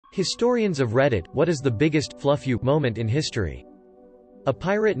Historians of Reddit, what is the biggest "fluff you" moment in history? A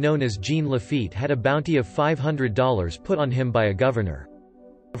pirate known as Jean Lafitte had a bounty of $500 put on him by a governor.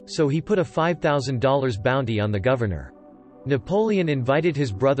 So he put a $5,000 bounty on the governor. Napoleon invited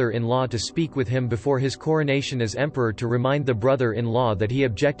his brother-in-law to speak with him before his coronation as emperor to remind the brother-in-law that he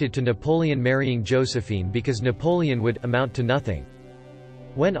objected to Napoleon marrying Josephine because Napoleon would amount to nothing.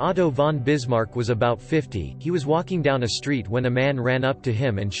 When Otto von Bismarck was about 50, he was walking down a street when a man ran up to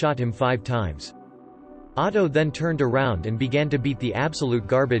him and shot him 5 times. Otto then turned around and began to beat the absolute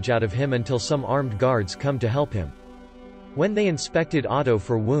garbage out of him until some armed guards come to help him. When they inspected Otto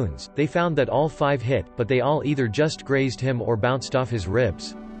for wounds, they found that all 5 hit, but they all either just grazed him or bounced off his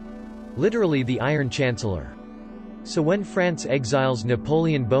ribs. Literally the Iron Chancellor. So when France exiles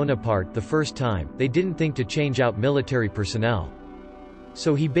Napoleon Bonaparte the first time, they didn't think to change out military personnel.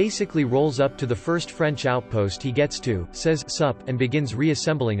 So he basically rolls up to the first French outpost he gets to, says "Sup," and begins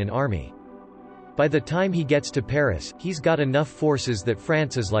reassembling an army. By the time he gets to Paris, he's got enough forces that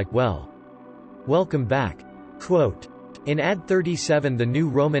France is like, well, welcome back. Quote, in AD 37 the new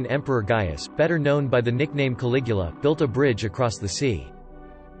Roman Emperor Gaius, better known by the nickname Caligula, built a bridge across the sea.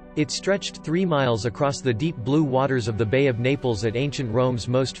 It stretched 3 miles across the deep blue waters of the Bay of Naples at ancient Rome's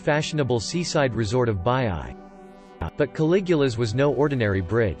most fashionable seaside resort of Baiae. But Caligula's was no ordinary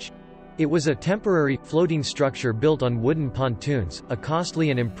bridge. It was a temporary, floating structure built on wooden pontoons, a costly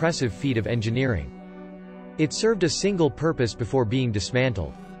and impressive feat of engineering. It served a single purpose before being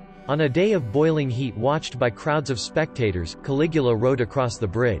dismantled. On a day of boiling heat watched by crowds of spectators, Caligula rode across the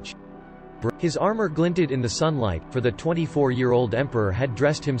bridge. His armor glinted in the sunlight, for the 24-year-old emperor had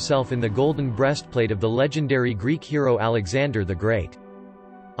dressed himself in the golden breastplate of the legendary Greek hero Alexander the Great.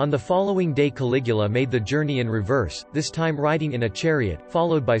 On the following day Caligula made the journey in reverse, this time riding in a chariot,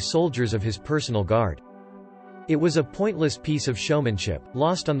 followed by soldiers of his personal guard. It was a pointless piece of showmanship,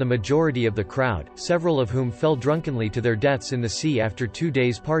 lost on the majority of the crowd, several of whom fell drunkenly to their deaths in the sea after 2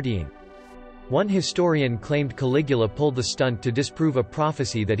 days partying. One historian claimed Caligula pulled the stunt to disprove a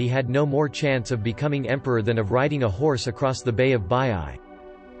prophecy that he had no more chance of becoming emperor than of riding a horse across the Bay of Baiae.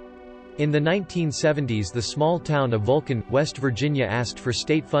 In the 1970s the small town of Vulcan, West Virginia asked for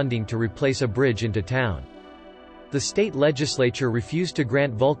state funding to replace a bridge into town. The state legislature refused to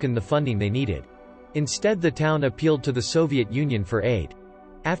grant Vulcan the funding they needed. Instead the town appealed to the Soviet Union for aid.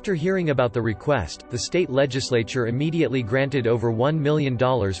 After hearing about the request, the state legislature immediately granted over $1 million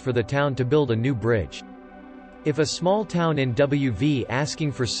for the town to build a new bridge. If a small town in WV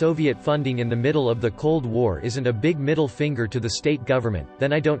asking for Soviet funding in the middle of the Cold War isn't a big middle finger to the state government,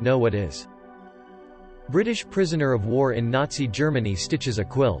 then I don't know what is. British prisoner of war in Nazi Germany stitches a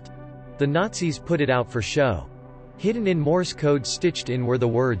quilt. The Nazis put it out for show. Hidden in Morse code stitched in were the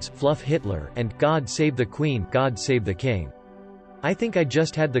words, "Fluff Hitler," and "God save the Queen, God save the King." I think I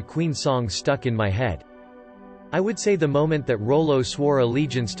just had the Queen song stuck in my head. I would say the moment that Rollo swore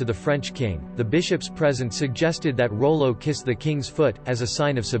allegiance to the French king, the bishops present suggested that Rollo kiss the king's foot, as a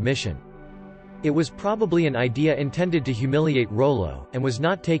sign of submission. It was probably an idea intended to humiliate Rollo, and was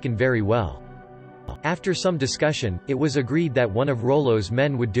not taken very well. After some discussion, it was agreed that one of Rollo's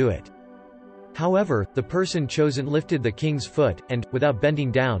men would do it. However, the person chosen lifted the king's foot, and, without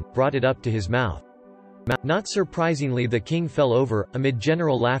bending down, brought it up to his mouth. Not surprisingly the king fell over, amid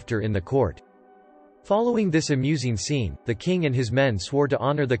general laughter in the court. Following this amusing scene, the king and his men swore to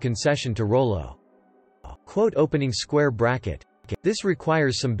honor the concession to Rollo. Quote opening square bracket. This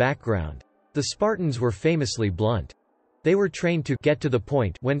requires some background. The Spartans were famously blunt. They were trained to get to the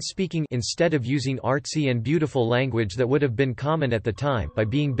point when speaking instead of using artsy and beautiful language that would have been common at the time by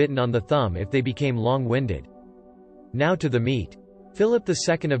being bitten on the thumb if they became long-winded. Now to the meat. Philip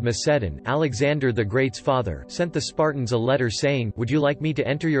II of Macedon, Alexander the Great's father, sent the Spartans a letter saying, "Would you like me to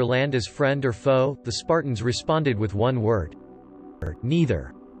enter your land as friend or foe?" The Spartans responded with one word.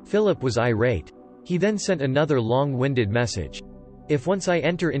 Neither. Philip was irate. He then sent another long-winded message. "If once I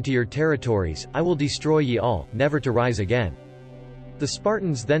enter into your territories, I will destroy ye all, never to rise again." The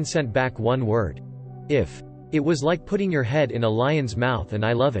Spartans then sent back one word. If. It was like putting your head in a lion's mouth and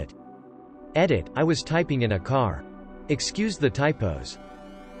I love it. Edit, I was typing in a car. Excuse the typos.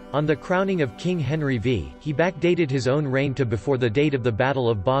 On the crowning of King Henry V, he backdated his own reign to before the date of the Battle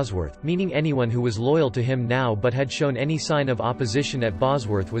of Bosworth, meaning anyone who was loyal to him now but had shown any sign of opposition at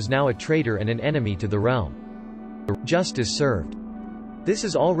Bosworth was now a traitor and an enemy to the realm. Justice served. This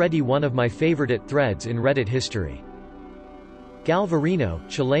is already one of my favorite threads in Reddit history. Galvarino,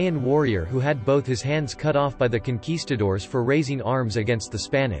 Chilean warrior who had both his hands cut off by the conquistadors for raising arms against the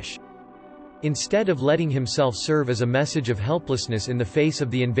Spanish. Instead of letting himself serve as a message of helplessness in the face of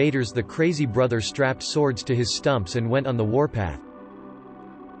the invaders, the crazy brother strapped swords to his stumps and went on the warpath.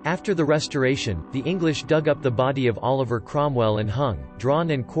 After the Restoration, the English dug up the body of Oliver Cromwell and hung,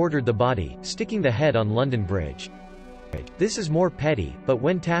 drawn and quartered the body, sticking the head on London Bridge. This is more petty, but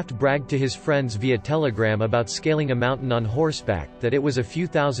when Taft bragged to his friends via telegram about scaling a mountain on horseback, that it was a few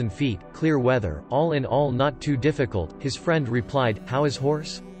thousand feet, clear weather, all in all not too difficult, his friend replied, "How is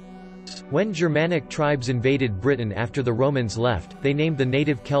horse?" When Germanic tribes invaded Britain after the Romans left, they named the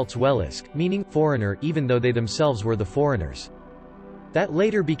native Celts Wellisk, meaning foreigner, even though they themselves were the foreigners. That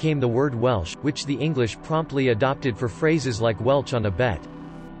later became the word Welsh, which the English promptly adopted for phrases like Welch on a bet.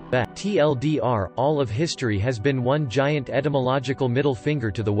 TLDR, all of history has been one giant etymological middle finger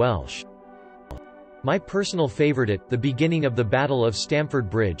to the Welsh. My personal favourite, the beginning of the Battle of Stamford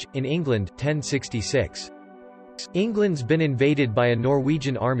Bridge, in England, 1066. England's been invaded by a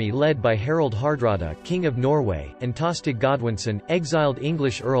Norwegian army led by Harald Hardrada, King of Norway, and Tostig Godwinson, exiled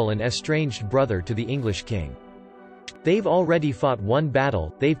English earl and estranged brother to the English king. They've already fought one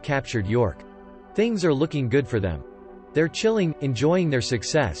battle, they've captured York. Things are looking good for them. They're chilling, enjoying their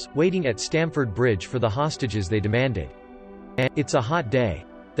success, waiting at Stamford Bridge for the hostages they demanded. And it's a hot day.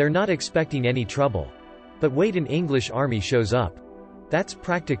 They're not expecting any trouble. But wait, an English army shows up. That's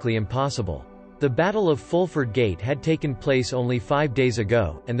practically impossible. The Battle of Fulford Gate had taken place only 5 days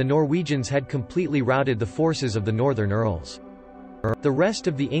ago, and the Norwegians had completely routed the forces of the northern earls. The rest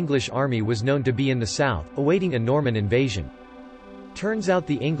of the English army was known to be in the south, awaiting a Norman invasion. Turns out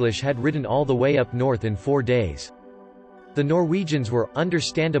the English had ridden all the way up north in 4 days. The Norwegians were,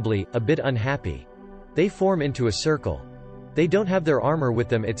 understandably, a bit unhappy. They form into a circle. They don't have their armor with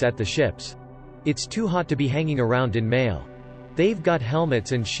them, it's at the ships. It's too hot to be hanging around in mail. They've got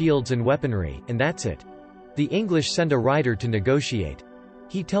helmets and shields and weaponry, and that's it. The English send a rider to negotiate.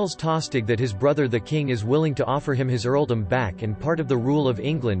 He tells Tostig that his brother the king is willing to offer him his earldom back and part of the rule of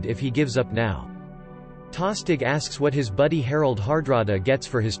England if he gives up now. Tostig asks what his buddy Harald Hardrada gets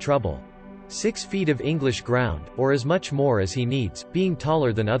for his trouble. 6 feet of English ground, or as much more as he needs, being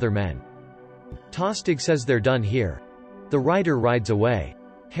taller than other men. Tostig says they're done here. The rider rides away.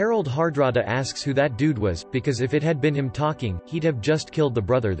 Harald Hardrada asks who that dude was, because if it had been him talking, he'd have just killed the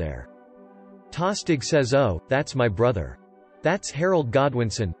brother there. Tostig says, "Oh, that's my brother. That's Harold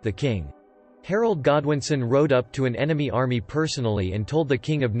Godwinson, the king." Harold Godwinson rode up to an enemy army personally and told the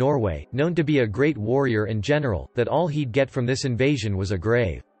King of Norway, known to be a great warrior and general, that all he'd get from this invasion was a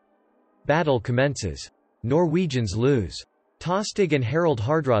grave. Battle commences. Norwegians lose. Tostig and Harald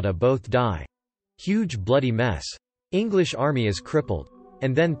Hardrada both die. Huge bloody mess. English army is crippled.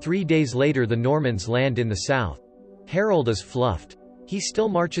 And then 3 days later the Normans land in the south. Harold is fluffed. He still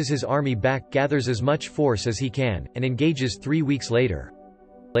marches his army back, gathers as much force as he can, and engages 3 weeks later.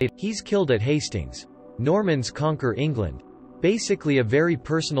 He's killed at Hastings. Normans conquer England. Basically a very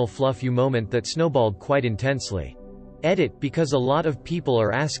personal fluff you moment that snowballed quite intensely. Edit, because a lot of people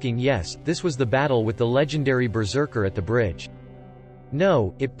are asking, yes, this was the battle with the legendary berserker at the bridge.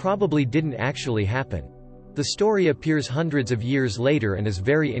 No, it probably didn't actually happen. The story appears hundreds of years later and is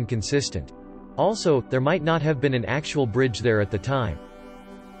very inconsistent. Also, there might not have been an actual bridge there at the time.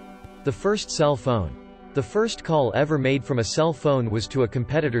 The first cell phone. The first call ever made from a cell phone was to a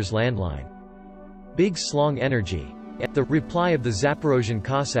competitor's landline. Big Slong Energy. The reply of the Zaporozhian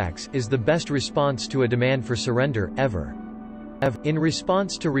Cossacks is the best response to a demand for surrender, ever. In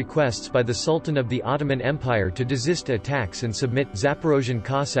response to requests by the Sultan of the Ottoman Empire to desist attacks and submit, Zaporozhian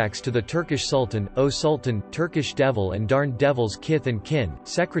Cossacks to the Turkish Sultan, O Sultan, Turkish devil and darned devil's kith and kin,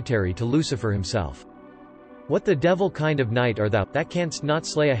 secretary to Lucifer himself. What the devil kind of knight are thou, that canst not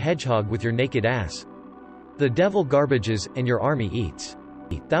slay a hedgehog with your naked ass? The devil garbages, and your army eats.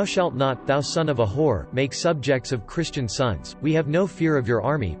 Thou shalt not, thou son of a whore, make subjects of Christian sons. We have no fear of your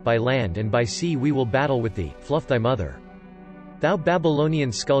army, by land and by sea we will battle with thee, fluff thy mother. Thou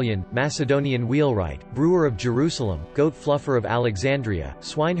Babylonian scullion, Macedonian wheelwright, brewer of Jerusalem, goat fluffer of Alexandria,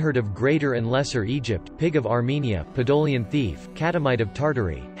 swineherd of Greater and Lesser Egypt, pig of Armenia, Podolian thief, catamite of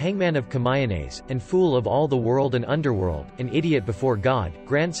Tartary, hangman of Kamayanes, and fool of all the world and underworld, an idiot before God,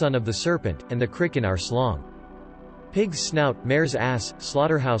 grandson of the serpent, and the crick in our slong. Pig's snout, mare's ass,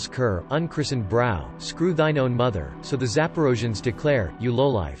 slaughterhouse cur, unchristened brow, screw thine own mother, so the Zaporozhians declare, you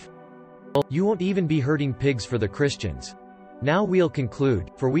lowlife. You won't even be hurting pigs for the Christians. Now we'll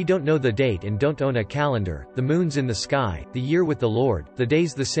conclude, for we don't know the date and don't own a calendar, the moon's in the sky, the year with the Lord, the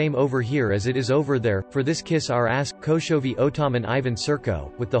day's the same over here as it is over there, for this kiss our ass, Koshovi Otaman Ivan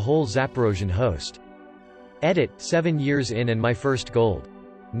Serko, with the whole Zaporozhian host. Edit, 7 years in and my first gold.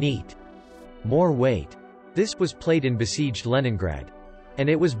 Neat. More weight. This was played in besieged Leningrad. And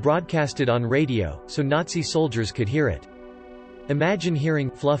it was broadcasted on radio, so Nazi soldiers could hear it. Imagine hearing,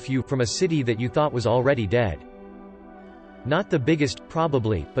 fluff you, from a city that you thought was already dead. Not the biggest,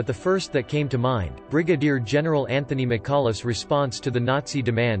 probably, but the first that came to mind, Brigadier General Anthony McAuliffe's response to the Nazi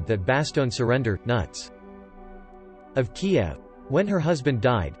demand that Bastogne surrender, nuts of Kiev. When her husband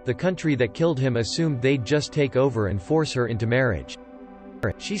died, the country that killed him assumed they'd just take over and force her into marriage.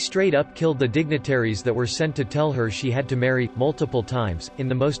 She straight up killed the dignitaries that were sent to tell her she had to marry, multiple times, in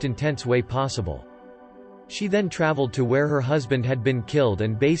the most intense way possible. She then traveled to where her husband had been killed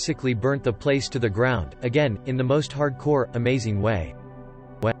and basically burnt the place to the ground, again, in the most hardcore, amazing way.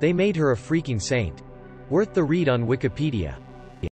 They made her a freaking saint. Worth the read on Wikipedia.